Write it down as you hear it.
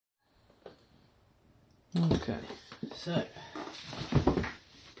Okay, so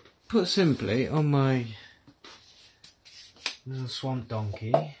put simply, on my little swamp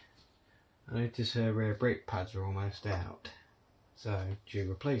donkey, I notice her rear brake pads are almost out, so due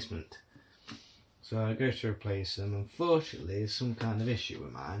replacement. So I go to replace them. Unfortunately, there's some kind of issue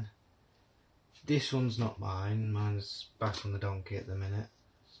with mine. This one's not mine. Mine's back on the donkey at the minute.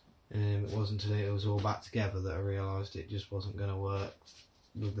 It wasn't until it was all back together that I realised it just wasn't going to work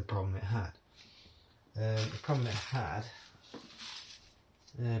with the problem it had. The problem it had,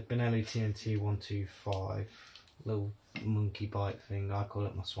 Benelli TNT 125, little monkey bike thing. I call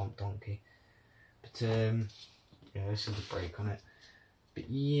it my swamp donkey. But yeah, this is the brake on it. But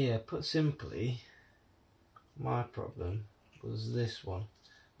yeah, put simply, my problem was this one.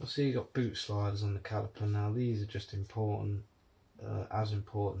 I see you got boot sliders on the caliper. Now these are just important, as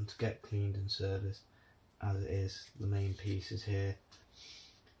important to get cleaned and serviced as it is the main pieces here.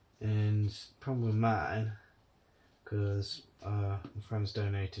 And the problem with mine, because my friend's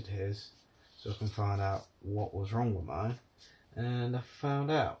donated his, so I can find out what was wrong with mine, and I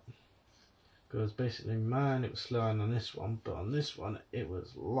found out. Because basically mine, it was slowing on this one, but on this one it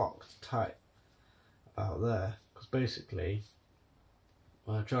was locked tight about there. Because basically,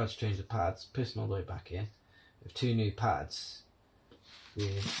 when I tried to change the pads, piston all the way back in, with two new pads,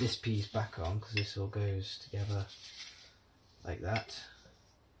 with this piece back on, because this all goes together like that,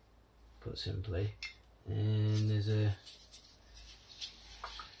 put simply, and there's a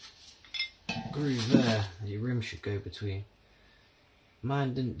groove there that your rim should go between.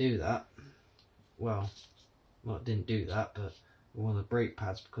 Mine didn't do that. Well, it didn't do that, but one of the brake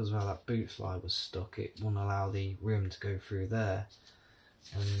pads, because of how that boot slide was stuck, it wouldn't allow the rim to go through there.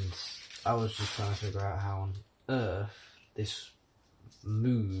 And I was just trying to figure out how on earth this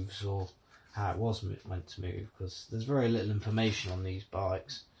moves, or how it was meant to move, because there's very little information on these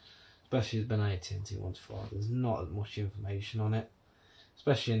bikes, especially the Benelli TNT 125. There's not much information on it,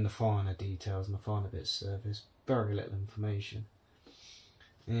 especially in the finer details and the finer bits of surface. Very little information.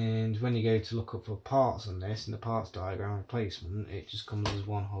 And when you go to look up for parts on this in the parts diagram replacement, it just comes as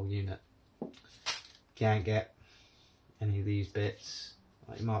one whole unit. Can't get any of these bits.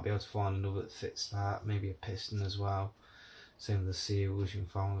 Like, you might be able to find another that fits that, maybe a piston as well. Same with the seals, you can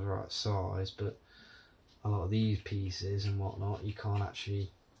find the right size, but a lot of these pieces and whatnot you can't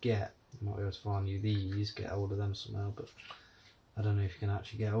actually get. You might be able to find you these, get hold of them somehow, but I don't know if you can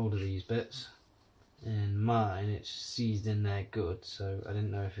actually get hold of these bits. And mine, it's seized in there good, so I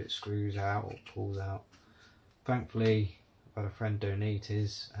didn't know if it screws out or pulls out. Thankfully, I've had a friend donate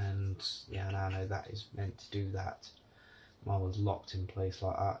his, and yeah, now I know that is meant to do that. Mine was locked in place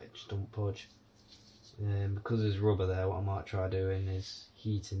like that, it just don't budge. Because there's rubber there, what I might try doing is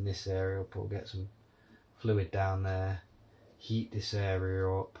heating this area up, or get some fluid down there, heat this area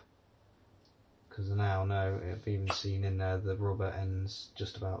up, because I now know, I've even seen in there the rubber ends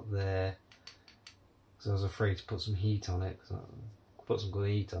just about there. Because I was afraid to put some heat on it, because I put some good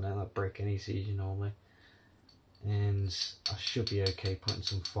heat on it, that'd break any seizure normally. And I should be okay putting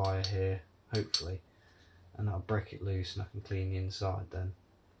some fire here, hopefully, and that'll break it loose and I can clean the inside then.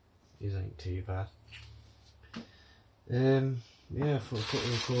 It ain't too bad. Yeah, I thought I'd put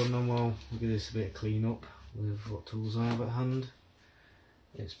the recording on while we give this a bit of clean up with what tools I have at hand.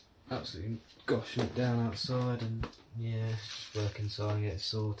 It's absolutely goshing it down outside, and yeah, just work inside and get it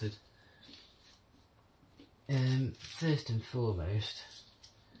sorted. First and foremost,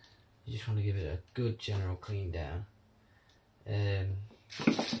 you just want to give it a good general clean down.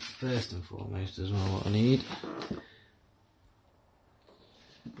 First and foremost as well, what I need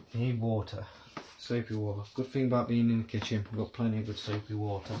water, soapy water. Good thing about being in the kitchen, we've got plenty of good soapy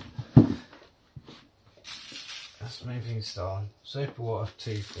water. That's the main thing to start on. Soapy water,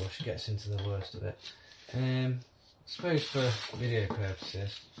 toothbrush gets into the worst of it. I suppose for video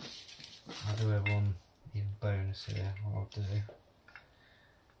purposes, I do have one even bonus here. What I'll do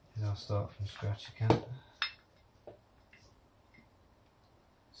is I'll start from scratch again,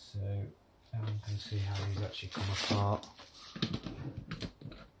 so everyone can see how these actually come apart.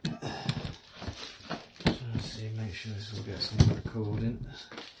 Trying to see, make sure this will get some recording.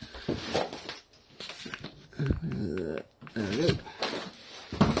 There we go.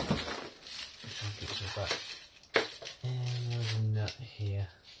 Try and get this back. And there's a nut here.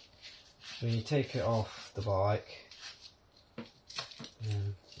 So when you take it off the bike,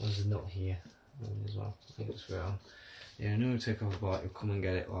 there's a nut here as well. I think it's real. Yeah, when you take off the bike, you'll come and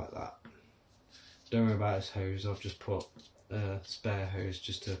get it like that. Don't worry about this hose. I've just put a spare hose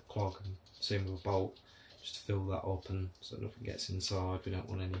just to clog, and same with a bolt, just to fill that up, and so nothing gets inside. We don't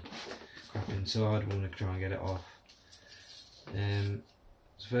want any crap inside. We want to try and get it off.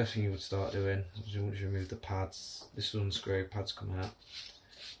 So the first thing you would start doing is once you remove the pads, this will unscrew, pads come out.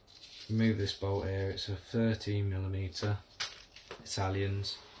 Remove this bolt here, it's a 13mm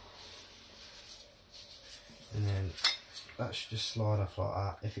Italians. And then that should just slide off like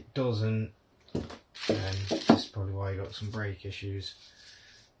that. If it doesn't, then this is probably why you got some brake issues.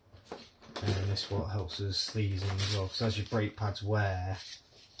 And this is what helps with sleazing as well, because as your brake pads wear,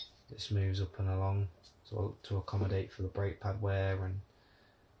 this moves up and along to accommodate for the brake pad wear and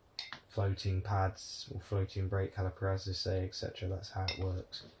floating pads or floating brake caliper, as they say, etc. That's how it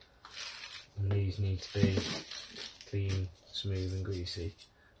works. And these need to be clean, smooth and greasy.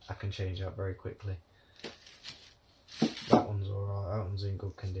 I can change that very quickly. That one's alright, that one's in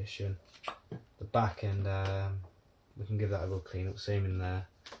good condition. The back end, we can give that a good clean up, same in there,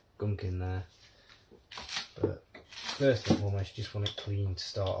 gunk in there. But first and foremost, you just want it clean to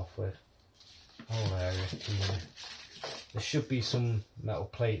start off with. Whole area clean. There should be some metal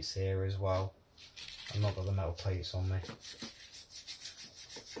plates here as well. I've not got the metal plates on me.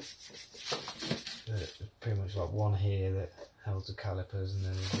 There's pretty much like one here that held the calipers, and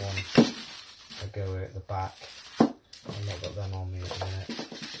then there's one that go at the back. I've not got them on me at the minute.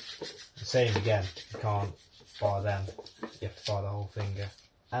 Same again, you can't buy them, you have to buy the whole finger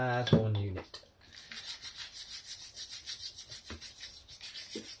as one unit.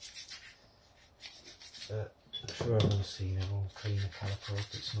 But I'm sure everyone's seen everyone clean the caliper up,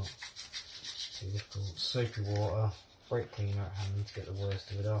 it's not too difficult. Soapy water, brake cleaner at hand to get the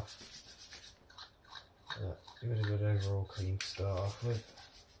worst of it off. But give it a good overall clean to start off with.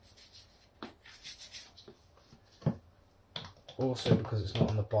 Also, because it's not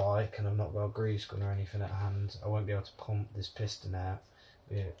on the bike and I've not got a grease gun or anything at hand, I won't be able to pump this piston out.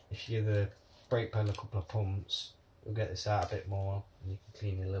 If you give the brake pedal a couple of pumps, you'll get this out a bit more and you can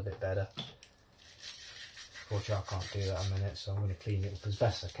clean it a little bit better. Unfortunately, I can't do that in a minute, so I'm going to clean it up as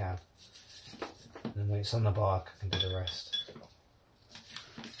best I can. And then when it's on the bike, I can do the rest.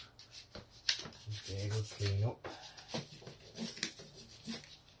 Give it a good clean up.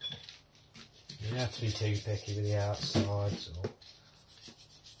 You don't have to be too picky with the outsides.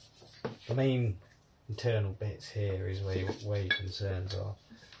 The main internal bits here is where your concerns are.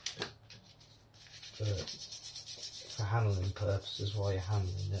 But for handling purposes, while you're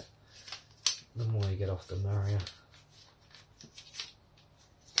handling it, the more you get off, the merrier.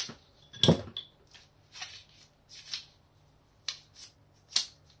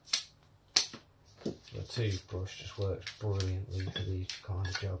 The toothbrush just works brilliantly for these kind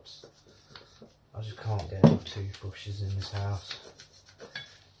of jobs. I just can't get enough toothbrushes in this house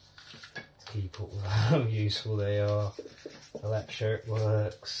to keep up with how useful they are. Electric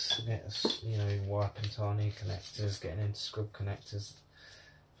works, you know, wiping tiny connectors, getting into scrub connectors,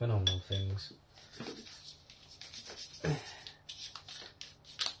 phenomenal things. All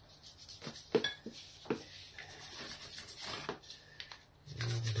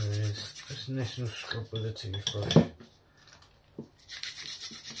we do is just an initial scrub with a toothbrush.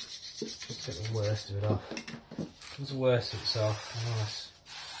 Get the worst of it off. Once the worst of it's off, a nice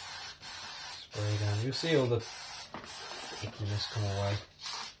spray down. You'll see all the ickiness come away.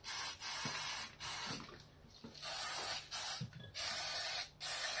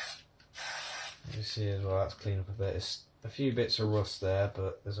 You see as well, that's clean up a bit. It's a few bits of rust there,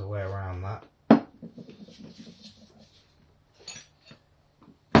 but there's a way around that.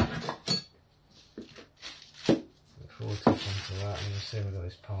 Before we touch onto that, and you see we've got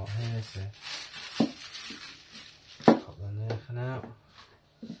this part here, so pop them there for now.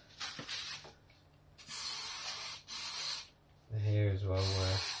 Here as well,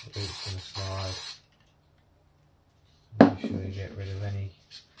 where the boot's going to slide. Make sure you get rid of any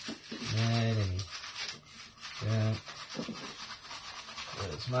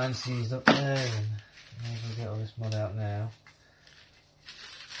it's man seized up there, and maybe we'll get all this mud out now.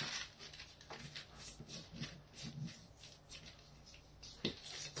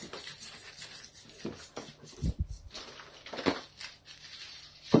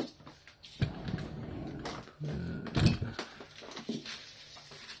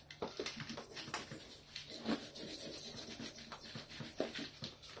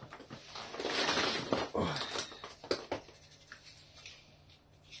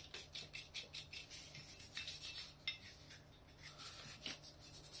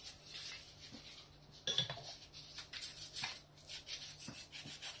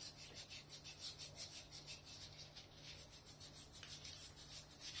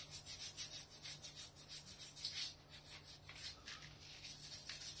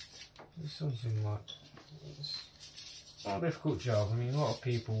 It's something like, it's not a difficult job. I mean, a lot of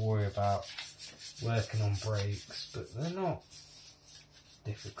people worry about working on brakes, but they're not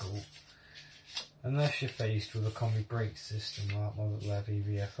difficult. Unless you're faced with a combi brake system like my Levy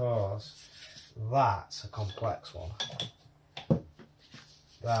VFRs. That's a complex one.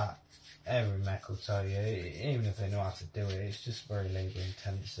 That every mech will tell you, even if they know how to do it, it's just very labour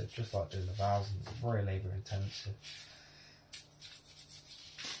intensive, just like doing the valves, it's very labour intensive.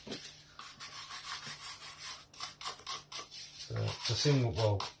 So it's a single,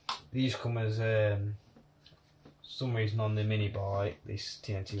 well, these come as some reason on the mini bike, this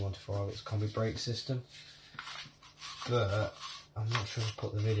TNT 125, it's a combi brake system, but I'm not sure if I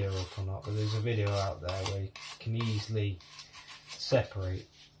put the video up or not, but there's a video out there where you can easily separate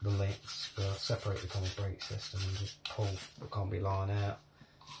the links, separate the combi brake system and just pull the combi line out,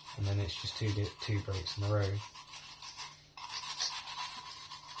 and then it's just two brakes in the road.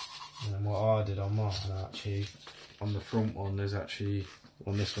 And then what I did on mine, actually, on the front one, there's actually,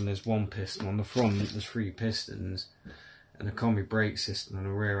 on this one there's one piston, on the front there's 3 pistons, and the combi brake system on the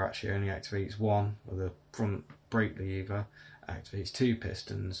rear actually only activates one, or the front brake lever activates 2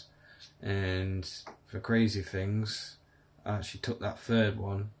 pistons. And for crazy things, I actually took that third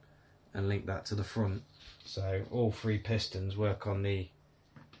one and linked that to the front, so all 3 pistons work on the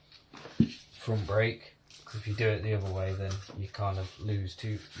front brake, because if you do it the other way then you kind of lose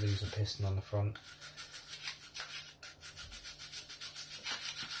a piston on the front.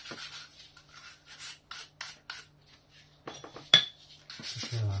 I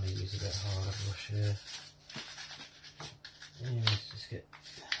feel I need to use a bit harder brush here. You need to just get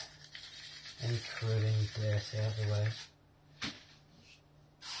any crud, any dirt out of the way.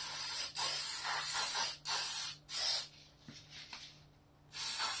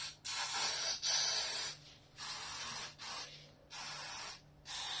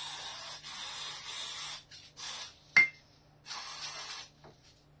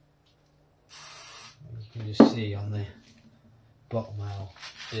 You can just see on the bottom how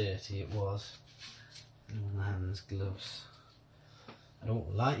dirty it was. My hands, gloves. I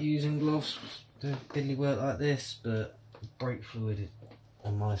don't like using gloves to fiddly work like this, but brake fluid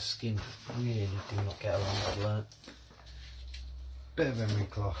on my skin really do not get along, I've learnt. Bit of emery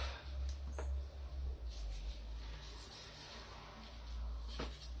cloth.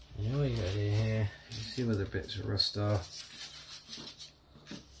 And all you got to do here, you see where the bits of rust are.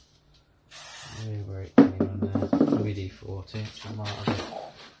 Really very clean on there. WD-40, which I might have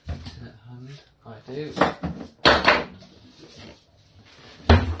at hand. I do.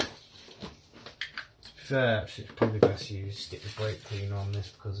 To be fair, actually, it's probably best to use stick the brake cleaner on this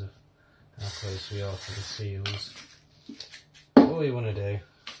because of how close we are to the seals. All you want to do,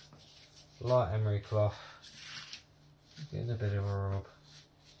 light emery cloth, get a bit of a rub,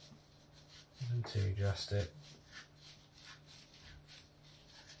 nothing too drastic.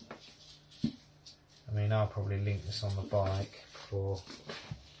 I mean, I'll probably link this on the bike before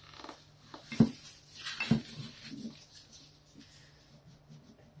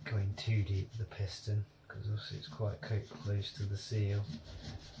going too deep with the piston, because obviously it's quite close to the seal.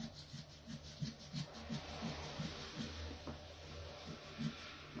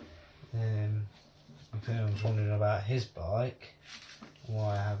 If anyone's wondering about his bike, and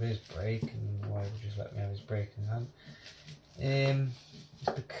why I have his brake, and why he would just let me have his brake in hand,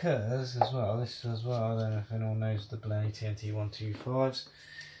 it's because, as well, this as well, I don't know if anyone knows the Blenny TNT 125s,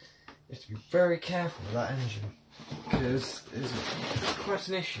 you have to be very careful with that engine, because there's quite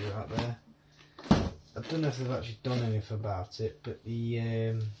an issue out there. I don't know if they've actually done anything about it, but the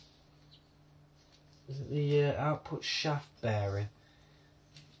output shaft bearing,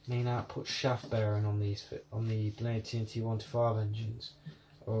 main output shaft bearing on the Blenny TNT 125 engines,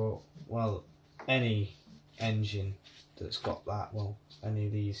 or well, any engine that's got that, well, any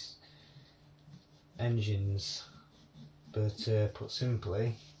of these engines, but put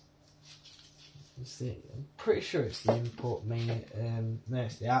simply, I'm pretty sure it's the input main, no,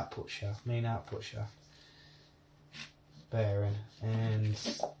 it's the output shaft, main output shaft bearing, and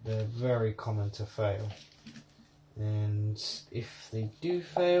they're very common to fail. And if they do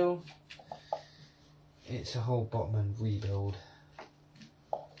fail, it's a whole bottom end rebuild,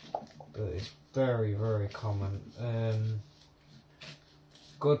 but it's very, very common.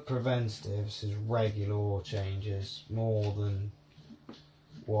 Good preventatives is regular oil changes, more than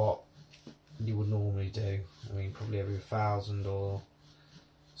what you would normally do. I mean, probably every 1,000 or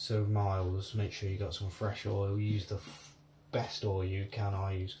so miles, make sure you got some fresh oil. Use the best oil you can.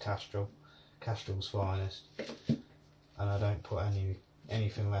 I use Castrol's finest, and I don't put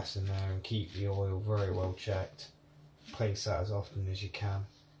anything less in there, and keep the oil very well checked. Place that as often as you can.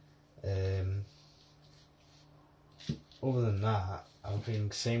 Other than that, I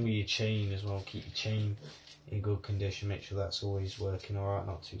think same with your chain as well. Keep your chain in good condition. Make sure that's always working alright,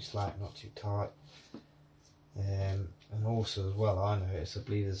 not too slack, not too tight. And also as well, I noticed, I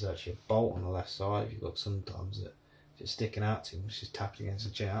believe there's actually a bolt on the left side. If you've got sometimes that if it's sticking out too much, just tapping against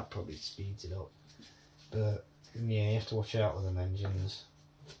the chain, that probably speeds it up. But yeah, you have to watch out with them engines.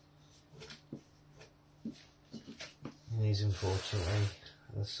 And these unfortunately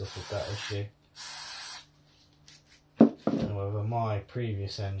have suffered that issue. However, my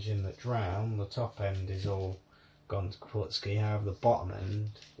previous engine that drowned, the top end is all gone to kaputski. However, the bottom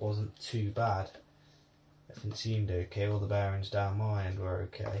end wasn't too bad. Everything seemed okay. All the bearings down my end were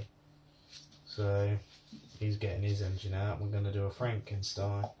okay. So he's getting his engine out. We're going to do a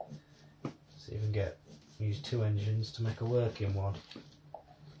Frankenstein. See if we can use two engines to make a working one.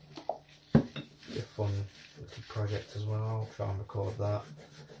 Be a fun little project as well. I'll try and record that.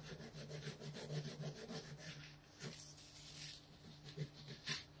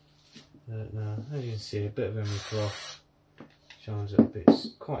 Now, as you can see, a bit of Emery cloth shines it up. It's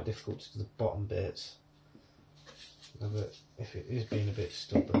quite difficult to do the bottom bits. But if it is being a bit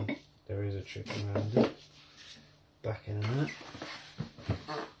stubborn, there is a trick around it. Back in a minute.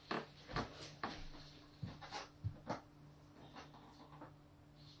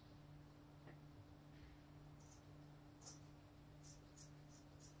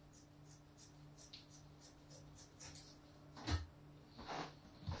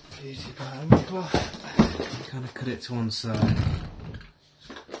 Beauty about Emery cloth. Kind of cut it to one side.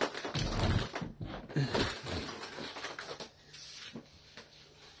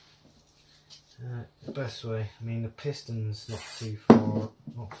 The best way, I mean the piston's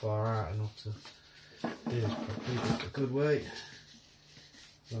not far out enough to do this properly, but a good way.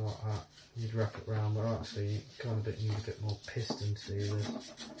 Like that, you'd wrap it round, but actually you kind of need a bit more piston to do this.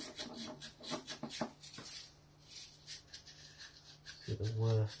 See the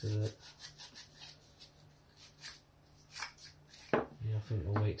worst of it. Yeah, I think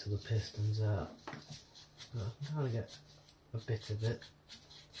we'll wait till the piston's out. But I can kind of get a bit of it.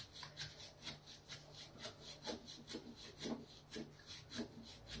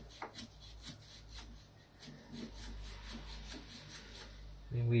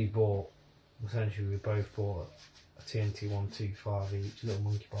 I mean, we both bought a TNT 125 each, a little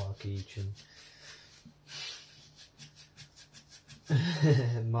monkey bike each,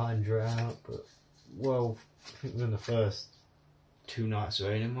 and mine drowned, but well, I think within the first 2 nights of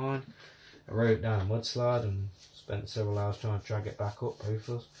owning mine, I rode it down a mudslide and spent several hours trying to drag it back up, both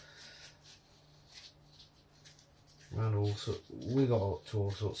of us. We got up to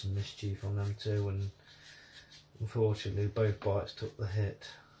all sorts of mischief on them too, and unfortunately both bikes took the hit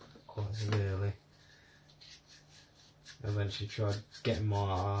quite severely. I eventually tried getting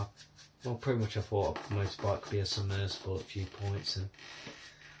my, well, pretty much I thought a motorbike could be a submersible at a few points, and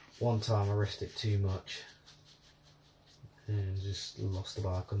one time I risked it too much and just lost the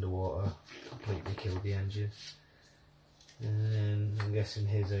bike underwater, completely killed the engine. And I'm guessing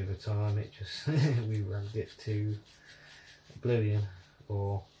his over time, it just we ragged it to oblivion,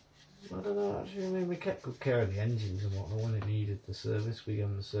 or I don't know actually. I mean, we kept good care of the engines and whatnot. When it needed the service, we gave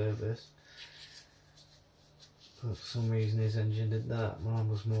him the service. But for some reason his engine did that. Mine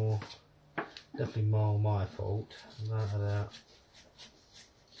was definitely more my fault, without a doubt.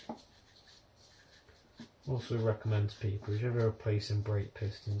 Also recommend to people, if you're ever replacing brake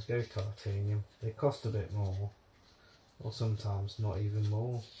pistons, go titanium. They cost a bit more, or sometimes not even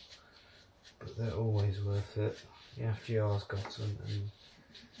more, but they're always worth it. The FGR's got them, and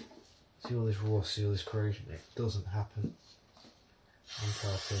see all this rust, see all this corrosion, it doesn't happen on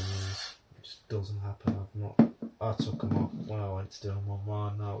titaniums. It just doesn't happen. I took them off when I went to do them on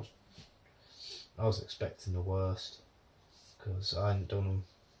mine. I was expecting the worst, because I hadn't done them,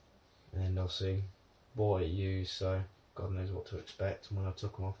 and obviously bought it used, so God knows what to expect. And when I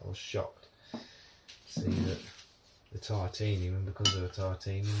took them off, I was shocked to see that the titanium, and because they were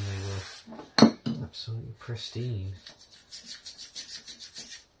titanium, they were absolutely pristine.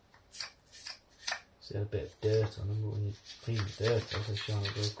 See, had a bit of dirt on them, but when you clean the dirt off, they shine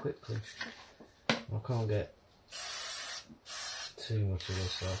up real quickly. I can't get too much of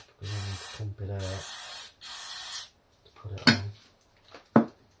this off because I need to pump it out to put it on.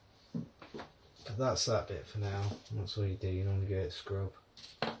 But that's that bit for now. That's all you do. You normally get a scrub,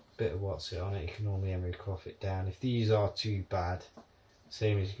 bit of what's it on it. You can normally emery cloth it down. If these are too bad,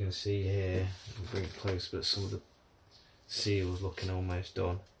 same as you can see here, I'll bring it close, but some of the seals looking almost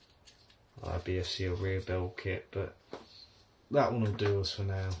done. That'd be a seal rebuild kit, but that one will do us for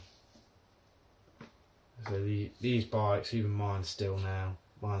now. So these bikes, even mine's still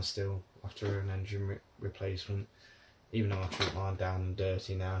after an engine replacement, even though I treat mine down and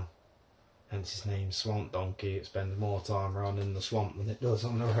dirty now. Hence his name, Swamp Donkey. It spends more time around in the swamp than it does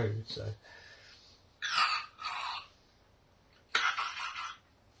on the road, so.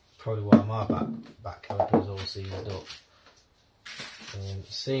 Probably why my back caliper is all seized up.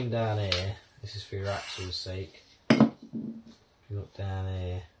 Same down here, this is for your axle's sake. If you look down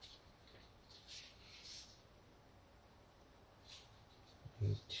here,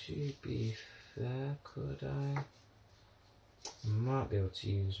 to be fair, could I might be able to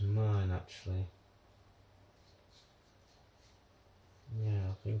use mine actually. Yeah,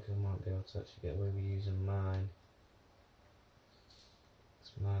 I think I might be able to actually get away with using mine.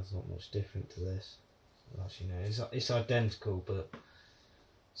 Mine's not much different to this. Well, actually, no, it's identical, but for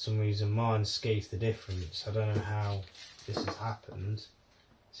some reason mine scathed the difference. I don't know how this has happened.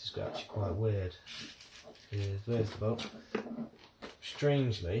 This is actually quite weird. First of all,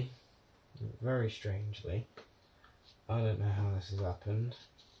 strangely, very strangely, I don't know how this has happened,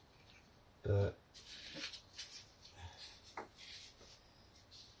 but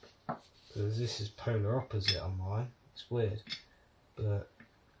because this is polar opposite on mine, it's weird, but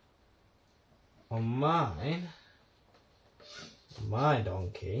on mine, my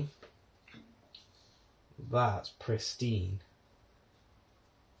donkey, that's pristine.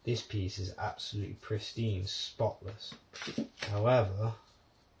 This piece is absolutely pristine, spotless. However,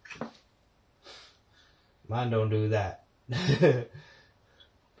 mine don't do that. So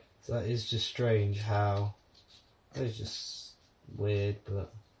that is just strange how, it's just weird,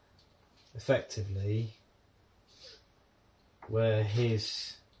 but effectively, where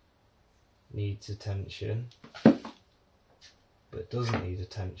his needs attention but doesn't need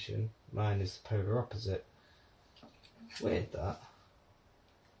attention, mine is the polar opposite. Weird that.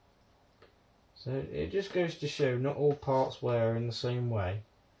 So it just goes to show not all parts wear in the same way.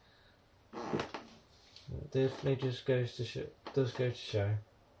 It definitely just goes to show, does go to show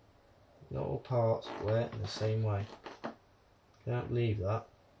not all parts wear in the same way. Can't believe that.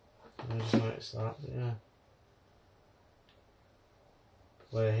 I just noticed that, but yeah.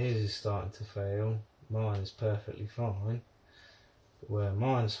 Where his is starting to fail, mine is perfectly fine. But where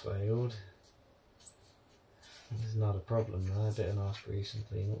mine's failed, there's not a problem there. A bit of nice grease and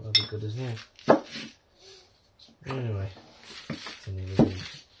clean up, that'll be good as new. Anyway, continue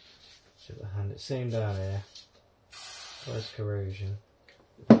with the hand. It's same down here. Where's corrosion?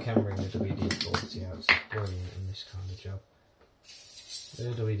 You can bring the WD-40 out, it's brilliant in this kind of job. The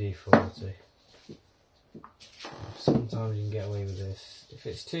WD-40. Sometimes you can get away with this. If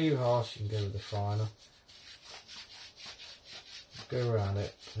it's too harsh, you can go with the finer. Go around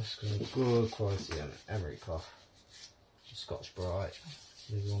it. This is good quality emery cloth. Scotch Brite,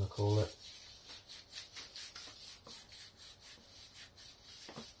 if you want to call it.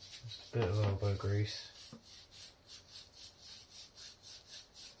 Just a bit of elbow grease.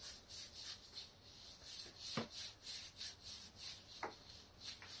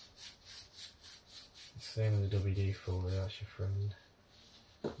 Same with the WD-40, that's your friend.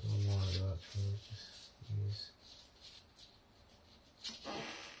 Online actually, just use.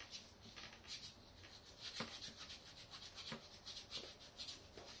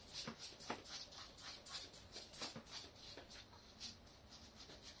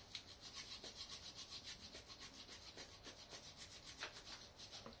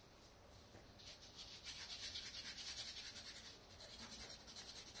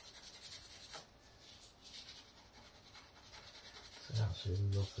 I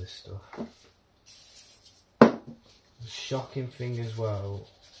absolutely love this stuff. The shocking thing as well,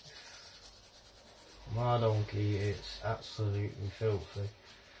 my donkey, it's absolutely filthy.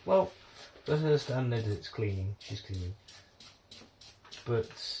 Well, for her standard it's clean, she's clean. But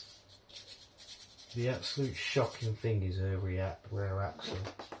the absolute shocking thing is her rear axle.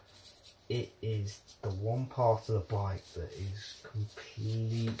 It is the one part of the bike that is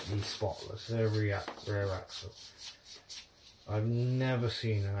completely spotless, her rear axle. I've never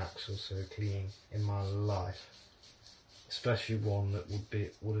seen an axle so clean in my life, especially one that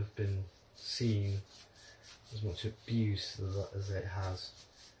would have been seen as much abuse as it has.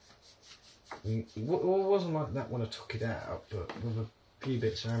 It wasn't like that when I took it out, but with a few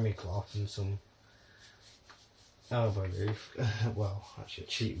bits of emery cloth and some elbow roof, well, actually I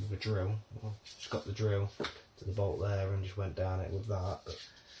cheated with a drill. Well, just got the drill to the bolt there and just went down it with that, but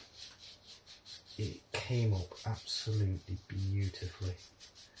it came up absolutely beautifully.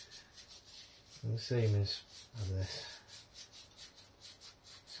 And the same as this.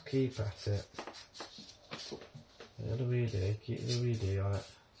 Just keep at it. What do we do? Keep the WD on it.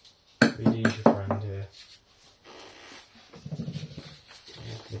 WD's your friend here.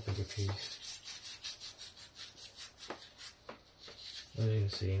 The bigger piece. As you can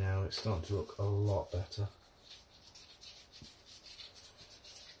see now, it's starting to look a lot better.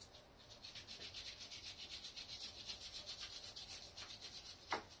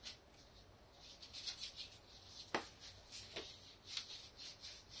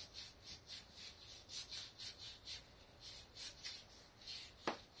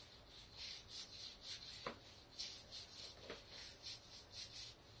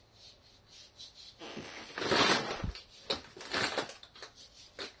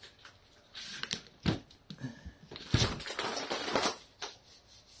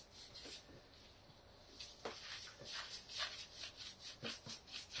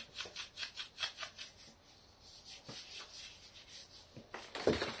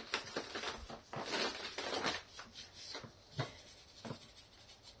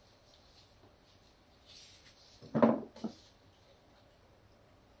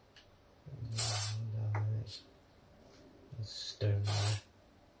 Stone there.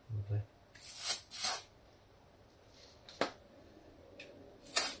 Lovely.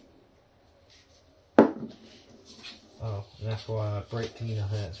 Oh, and that's why brake cleaner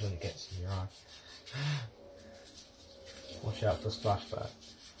hurts when it gets in your eye. Watch out for splashback.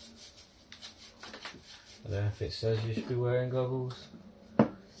 I don't know if it says you should be wearing goggles.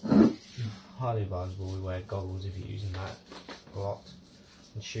 Highly advisable we wear goggles if you're using that a lot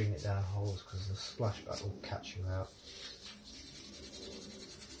and shooting it down holes, because the splashback will catch you out.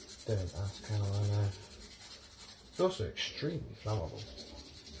 Don't ask how I know. It's also extremely flammable.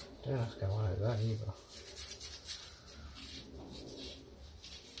 Don't ask how I know that either.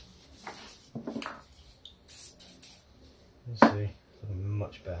 Let's see, looking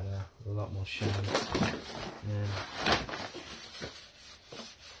much better now, a lot more shine.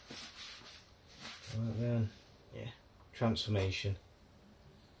 Right then, yeah, transformation.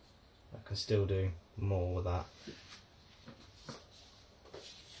 I can still do more with that.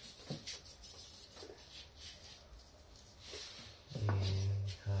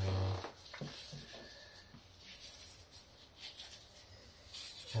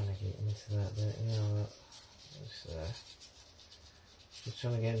 Trying to get into that bit, you know what? Just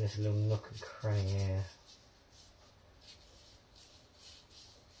trying to get in this little nook and cranny here.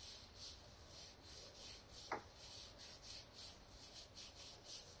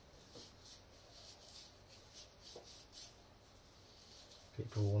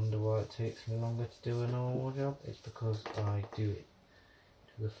 People wonder why it takes me longer to do a normal job. It's because I do it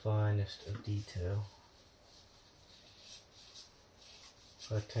to the finest of detail.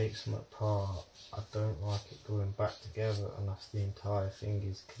 If I take something apart, I don't like it going back together unless the entire thing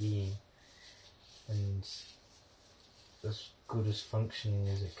is clean and as good as functioning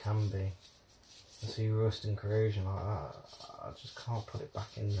as it can be. I see rust and corrosion like that, I just can't put it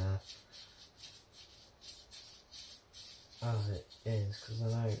back in there as it is, because I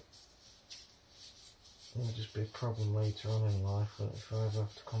know it'll just be a problem later on in life if I ever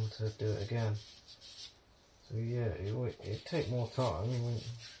have to come to do it again. So yeah, it'd take more time. I mean,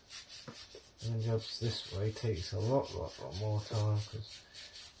 when jobs this way takes a lot more time, because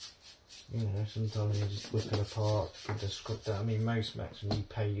you know, sometimes you just whip it apart, give it a scrub down. I mean, most mechs, when you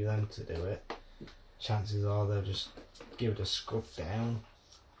pay them to do it, chances are they'll just give it a scrub down,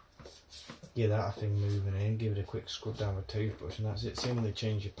 get that thing moving in, give it a quick scrub down with a toothbrush, and that's it. Same when they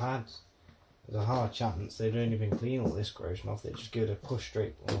change your pads. There's a hard chance they don't even clean all this corrosion off. They just give it a push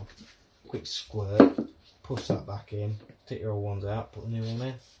straight, or quick squirt, push that back in, take your old ones out, put the new one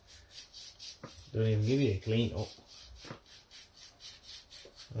in. Don't even give you a clean up.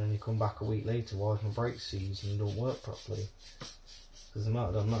 And then you come back a week later while your brake seized and don't work properly. Because they might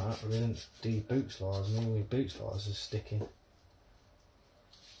have done that, but they didn't do your boot sliders, and all your boot sliders are sticking.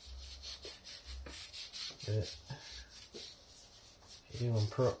 But if you do them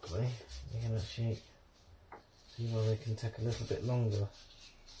properly, you can actually see why they can take a little bit longer.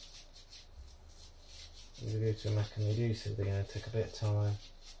 If you go to a mech and they do say they're going to take a bit of time,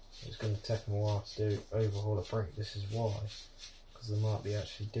 it's going to take them a while to do overhaul a brake. This is why, because they might be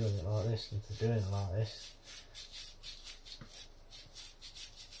actually doing it like this, and if they're doing it like this,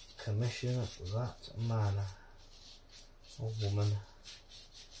 commission that man or woman,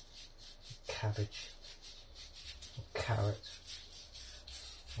 cabbage or carrot,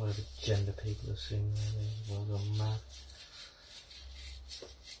 whatever gender people assume they're well done, man.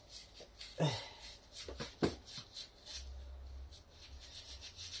 I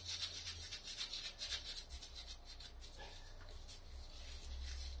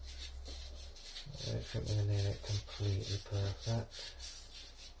don't think we're going to get it completely perfect.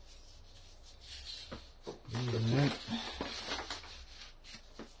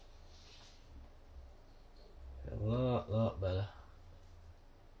 A lot better.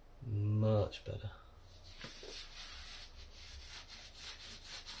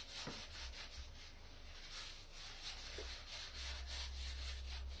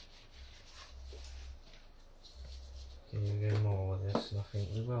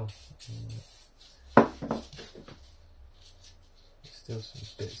 Still some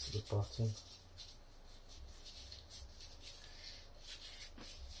bits at the bottom.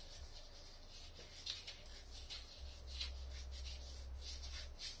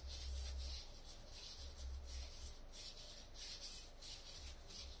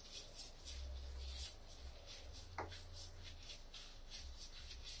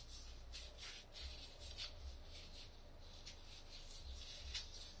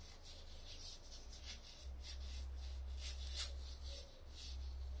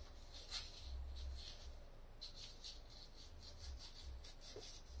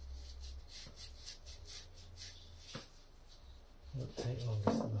 It'll take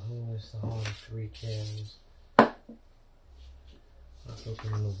longest in the hole is the hardest to reach areas. That's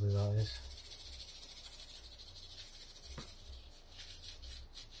looking lovely, that is.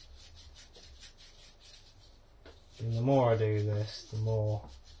 And the more I do this, the more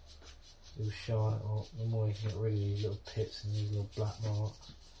you'll shine it up, the more you can get rid of these little pits and these little black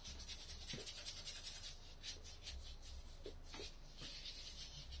marks.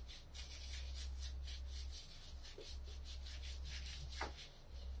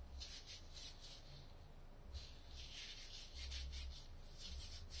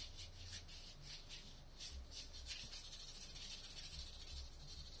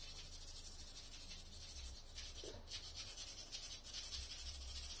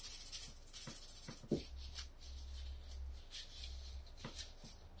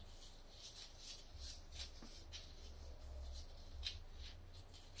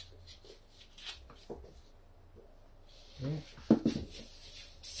 Yeah.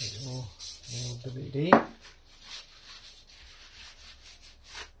 More WD.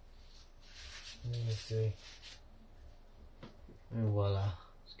 Let's see. And voila,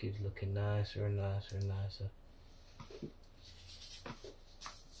 this keeps looking nicer and nicer and nicer.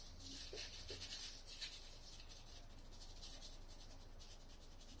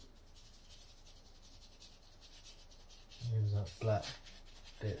 There's that black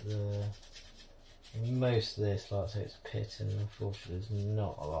bit there. And most of this, like I say, it's pit, and unfortunately there's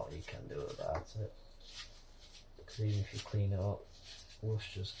not a lot you can do about it. Because even if you clean it up,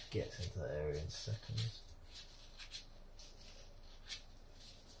 wash just gets into that area in seconds.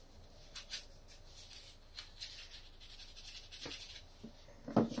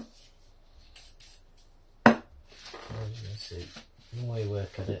 As you can see, the more you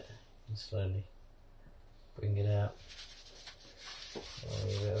work at it, you can slowly bring it out. A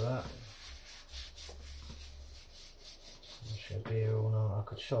little bit of that. Should be here all night. I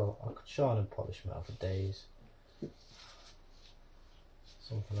could shine and polish metal for days.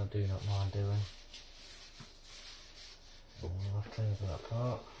 Something I do not mind doing. I'll clean up that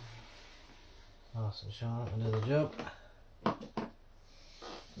part. Nice and sharp and do the job.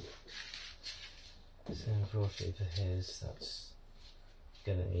 So unfortunately for his, that's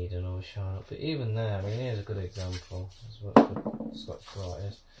gonna need another shine up. But even there, I mean, here's a good example. That's what good Scotch Brite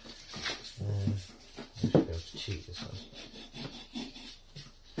is. I should be able to cheat this one.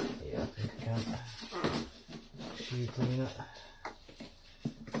 Yeah, I think I can. Shoe cleaner.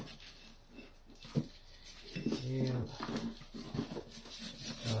 Yeah.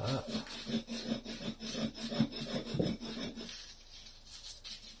 Like that.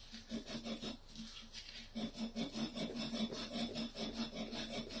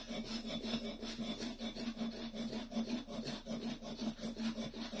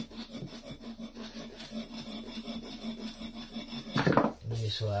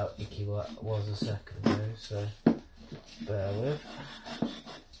 Saw how icky what was a second ago, so bear with.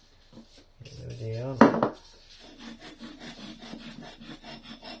 Get the video on.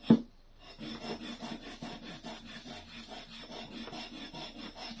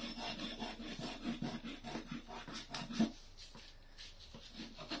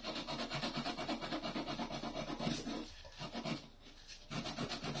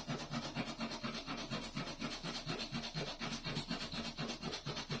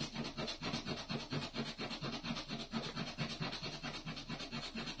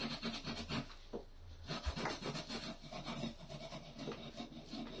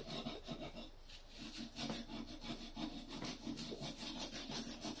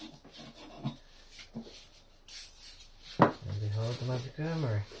 The magic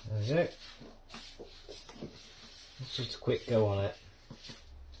armory. There we go. It's just a quick go on it,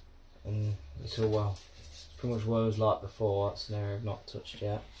 and it's all well. It's pretty much what it was like before. That's an area I've not touched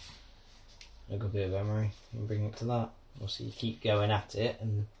yet. A good bit of emery and bring it to that. Obviously, you keep going at it,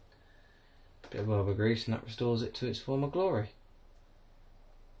 and a bit of rubber grease, and that restores it to its former glory.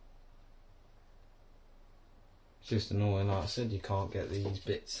 It's just annoying, like I said, you can't get these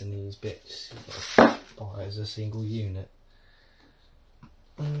bits and these bits. You've got to buy it as a single unit.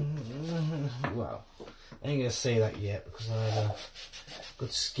 Well, I ain't going to say that yet because I have a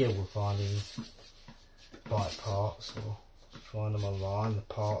good skill with finding bike parts, or find them online, the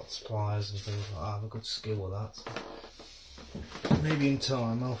parts, suppliers and things like that. I have a good skill with that. So maybe in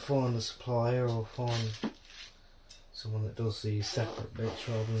time I'll find a supplier or find someone that does these separate bits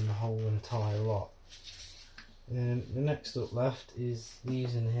rather than the whole entire lot. And the next up left is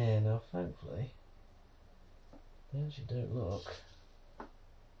these in here. Now thankfully they actually don't look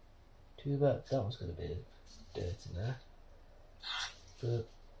too bad. That one's got a bit of dirt in there, but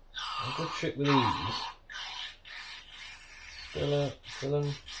a good trick with these, fill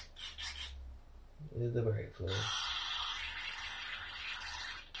them with the brake fluid.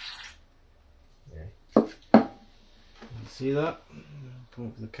 Yeah. You see that?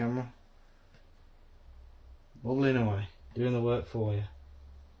 Point for the camera. Bubbling away, doing the work for you.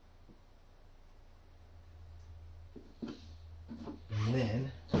 And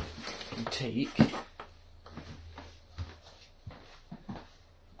then you take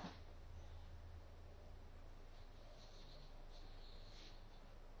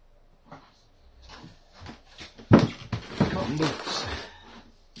cotton boots,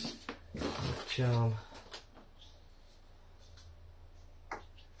 charm,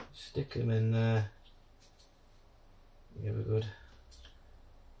 stick them in there. Give a good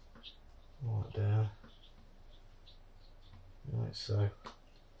wipe down, like so.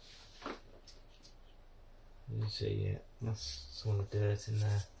 You can see, yeah, that's some of the dirt in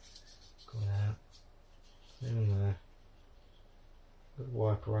there coming out. In there, good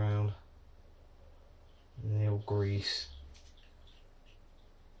wipe around, and the old grease.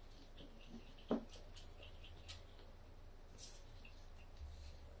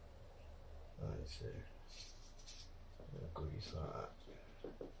 Right, so grease like that.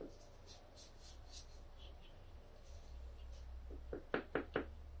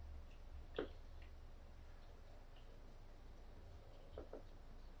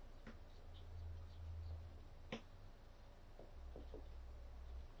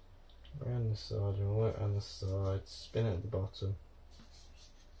 Around the side, and work around the side, spin at the bottom.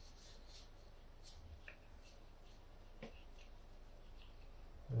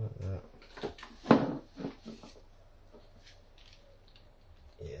 Like that.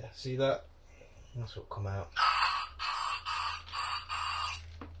 Yeah, see that? That's what come out.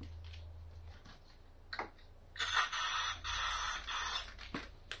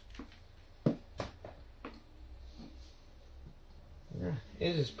 Yeah,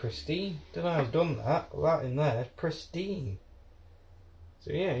 it is pristine. Don't know how he's done that, but that in there is pristine.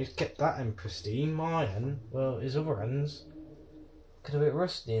 So yeah, he's kept that in pristine. My end, well, his other ends could have a bit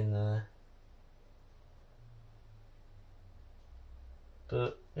rusty in there.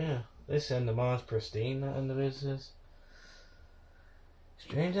 But yeah, this end of mine's pristine, that end of his is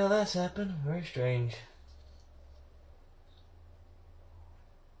strange how that's happened, very strange.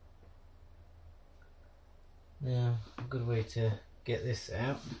 Now, a good way to get this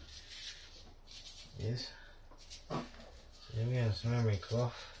out is, so here we have some memory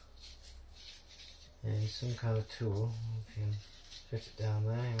cloth and some kind of tool. You can fit it down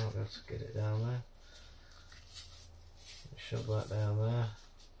there, you might be able to get it down there. Shove that down there.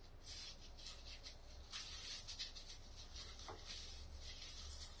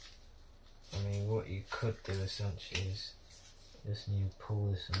 I mean, what you could do essentially is just you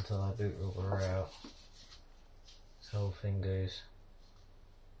pull this entire boot rubber out. This whole thing goes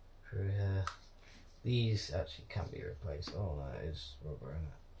through here. These actually can be replaced. Oh no, it is rubber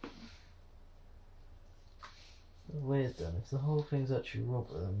in it. Weird then, if the whole thing's actually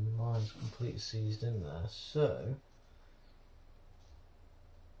rubber, then mine's completely seized in there. So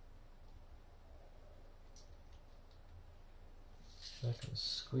I can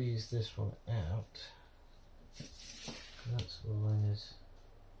squeeze this one out. That's all it is.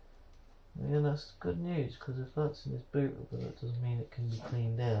 Yeah, that's good news, because if that's in this boot rubber, that doesn't mean it can be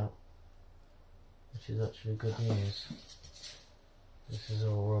cleaned out, which is actually good news. This is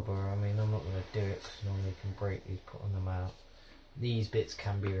all rubber. I mean, I'm not going to do it because normally you can break these putting them out. These bits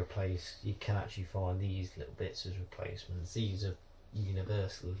can be replaced. You can actually find these little bits as replacements. These are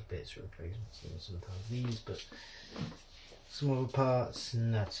universal little bits of replacements, and sometimes these, but some other parts,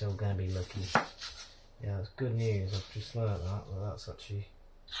 and that's all going to be lucky. Yeah, that's good news. I've just learnt that, but that's actually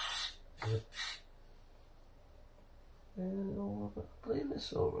good. All rubber. I believe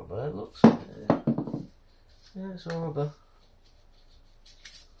it's all rubber. It looks like it. Yeah, it's all rubber.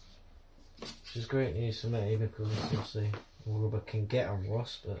 Which is great news for me, because obviously all rubber can get on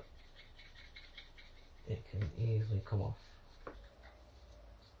rust, but it can easily come off.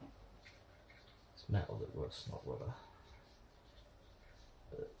 It's metal that rusts, not rubber.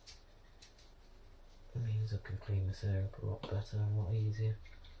 But it means I can clean this area up a lot better and a lot easier.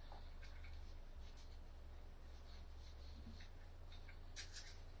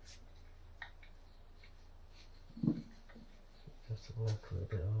 Have to work a little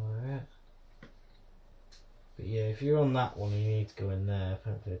bit alright. But yeah, if you're on that one, you need to go in there.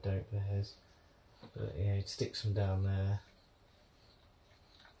 Hopefully I don't for his. But yeah, you'd stick some down there.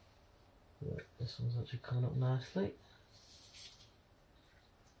 But this one's actually coming up nicely.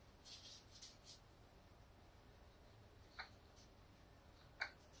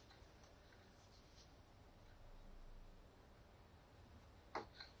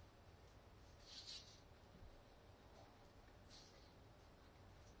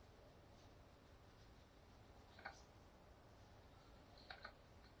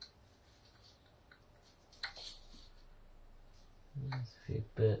 There's a few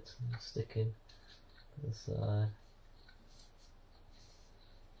bits I'm sticking to the side.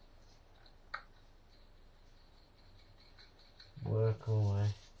 Work away.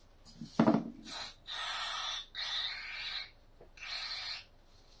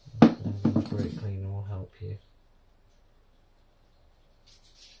 The brake cleaner will help you.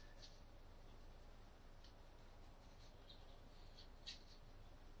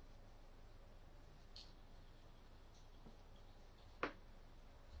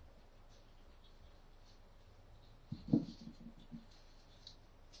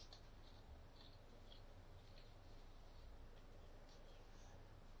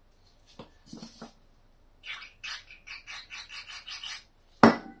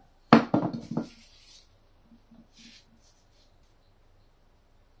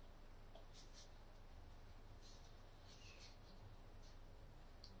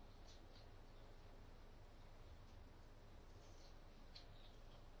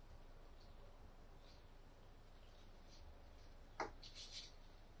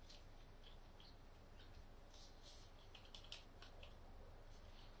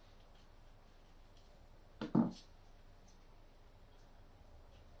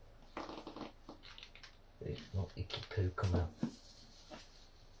 Not icky poo come out.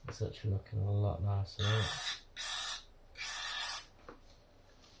 It's actually looking a lot nicer.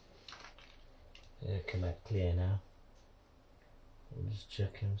 It'll come out clear now. I'm just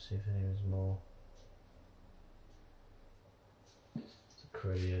checking, see if there's more. It's a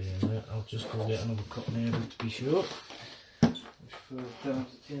crazy in there. I'll just go get another cup near to be sure. Which falls down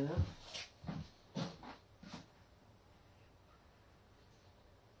to tin now.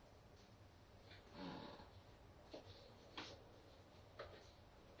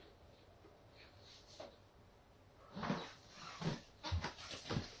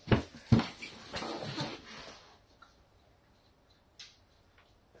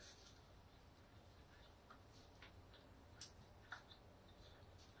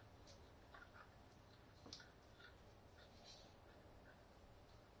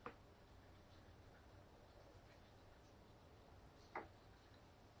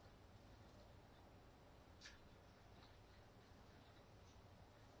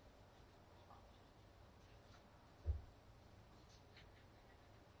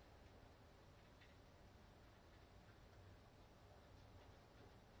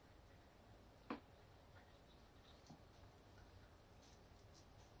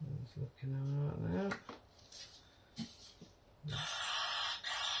 It's looking alright now.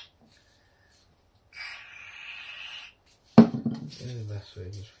 The best way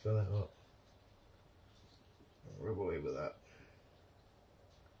is just fill it up. Rub away with that.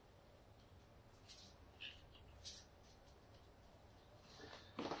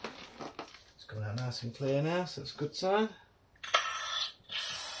 It's coming out nice and clear now, so it's a good sign.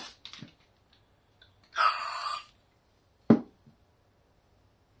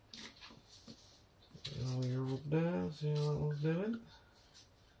 Down, see how that one's doing.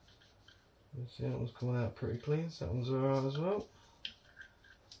 You see that one's coming out pretty clean, so that one's alright as well.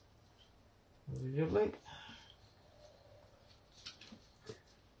 Really lovely.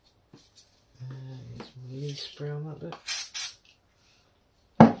 Get some lead spray on that bit.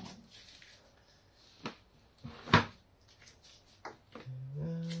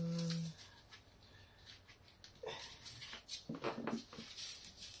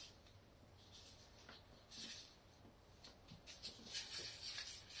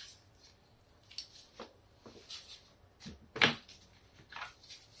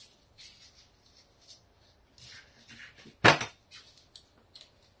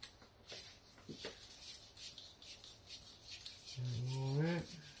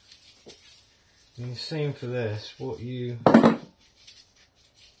 And the same for this. What you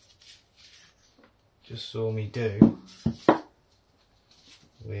just saw me do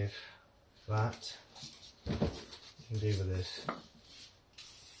with that, you can do with this.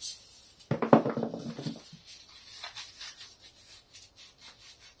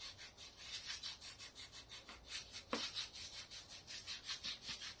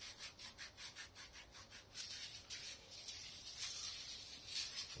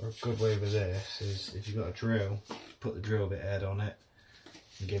 Or a good way with this is, if you've got a drill, put the drill bit head on it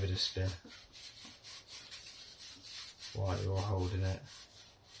and give it a spin while you're holding it.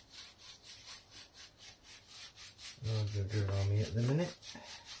 I've got a drill on me at the minute.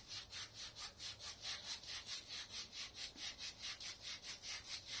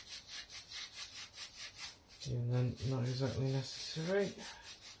 And then not exactly necessary.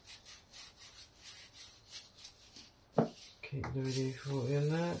 Keep the WD-40 in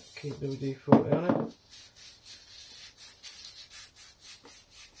there, keep the WD-40 on it.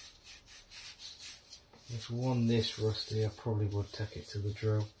 If one this rusty, I probably would take it to the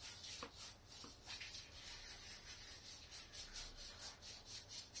drill.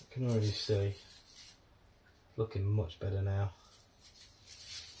 I can already see it's looking much better now.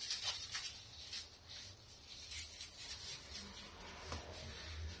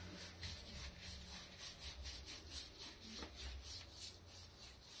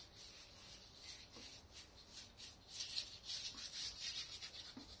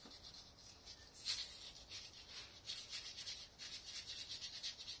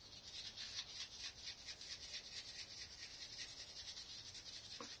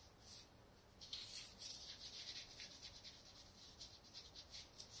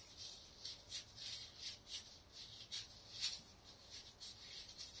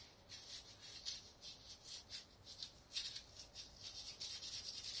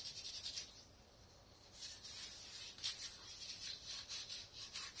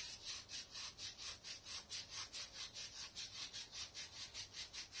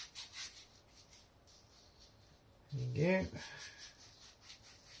 There you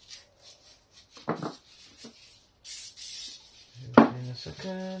go. In a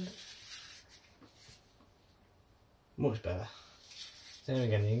second. Much better. Same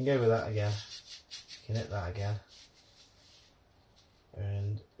again, you can go with that again. You can hit that again.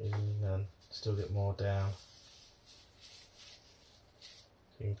 And then still get more down.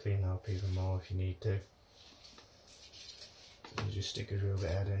 So you can clean up even more if you need to. You just stick a drill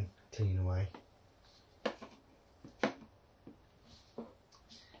bit head in, clean away.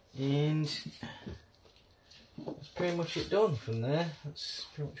 And that's pretty much it done from there. That's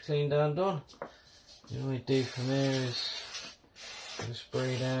pretty much cleaned down done. What we do from here is just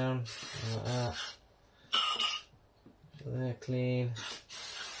spray down like that. So they're clean.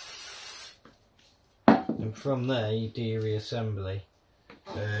 And from there you do your reassembly.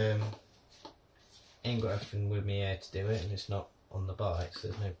 Ain't got everything with me here to do it, and it's not on the bike, so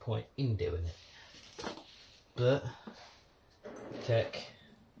there's no point in doing it. But take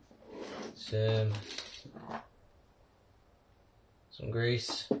some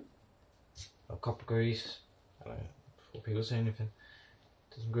grease, or copper grease, I don't know, before people say anything.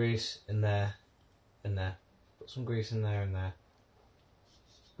 Put some grease in there, and there. Put some grease in there and there.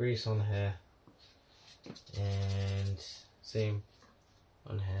 Grease on here, and same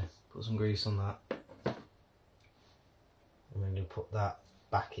on here. Put some grease on that, and then you put that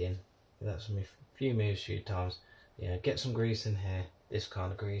back in. That's a few moves, a few times. Yeah, get some grease in here. This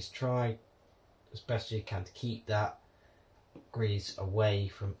kind of grease. Try as best you can to keep that grease away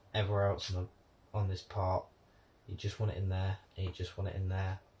from everywhere else on this part. You just want it in there, and you just want it in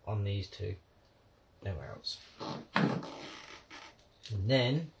there on these two, nowhere else. And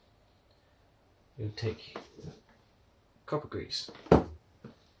then you'll take copper grease.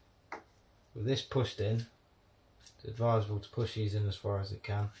 With this pushed in, it's advisable to push these in as far as it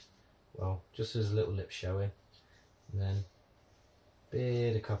can. Well, just as a little lip showing, and then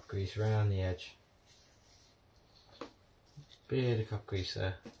bit of copper grease around the edge. Bit of copper grease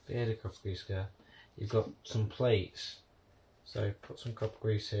there, bit of copper grease there. You've got some plates, so put some copper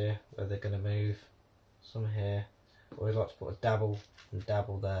grease here where they're going to move, some here. Always like to put a dabble and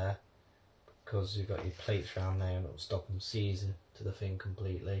dabble there, because you've got your plates around there and it'll stop them seizing to the thing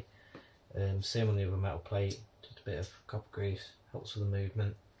completely. Same on the other metal plate, just a bit of copper grease, helps with the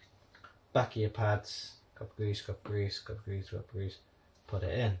movement. Back of your pads, copper grease, copper grease, copper grease, copper grease, put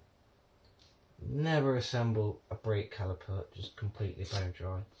it in. Never assemble a brake caliper just completely bone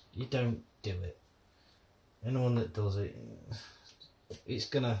dry. You don't do it. Anyone that does it, it's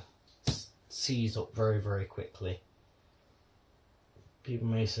gonna seize up very, very quickly. people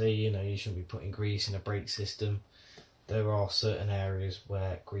may say, you know, you shouldn't be putting grease in a brake system. There are certain areas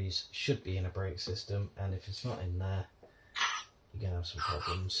where grease should be in a brake system, and if it's not in there, you're going to have some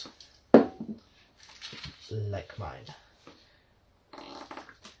problems. Like mine.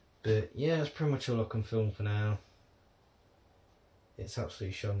 But yeah, that's pretty much all I can film for now. It's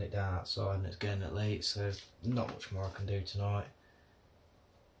absolutely shutting it down outside and it's getting it late, so not much more I can do tonight.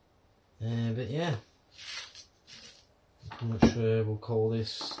 But yeah, I'm not sure we'll call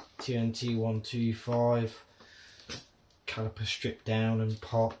this TNT 125 caliper stripped down and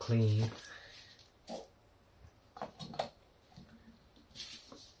part clean.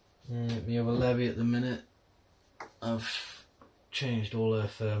 We have a levy at the minute. I've changed all her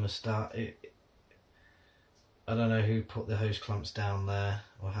thermostat. I don't know who put the hose clamps down there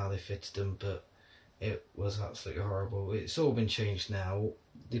or how they fitted them, but it was absolutely horrible. It's all been changed now.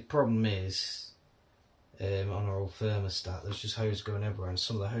 The problem is, on our old thermostat, there's just hose going everywhere, and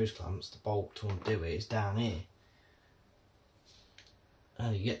some of the hose clamps, the bolt to undo it is down here. How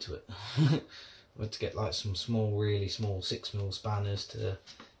do you get to it? I had to get like some small, really small 6mm spanners to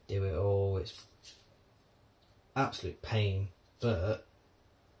do it all. It's absolute pain, but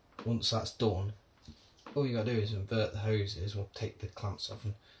once that's done, all you gotta do is invert the hoses, or take the clamps off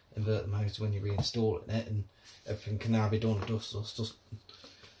and invert the hoses when you're reinstalling it, and everything can now be done dust.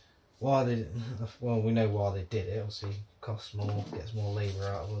 Why they, well, we know why they did it. Obviously, it costs more, gets more labour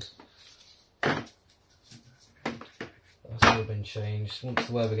out of us. That's all been changed. Once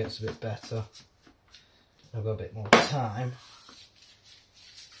the weather gets a bit better, I've got a bit more time,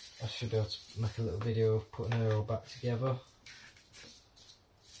 I should be able to make a little video of putting her all back together.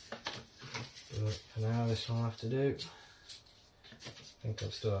 But for now, this one I'll have to do. I think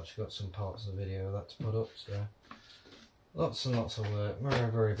I've still actually got some parts of the video that to put up, so lots and lots of work. Very,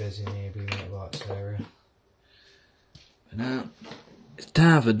 very busy newbie motorbikes area. For now, it's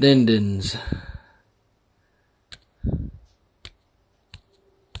time for din-dins.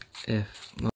 If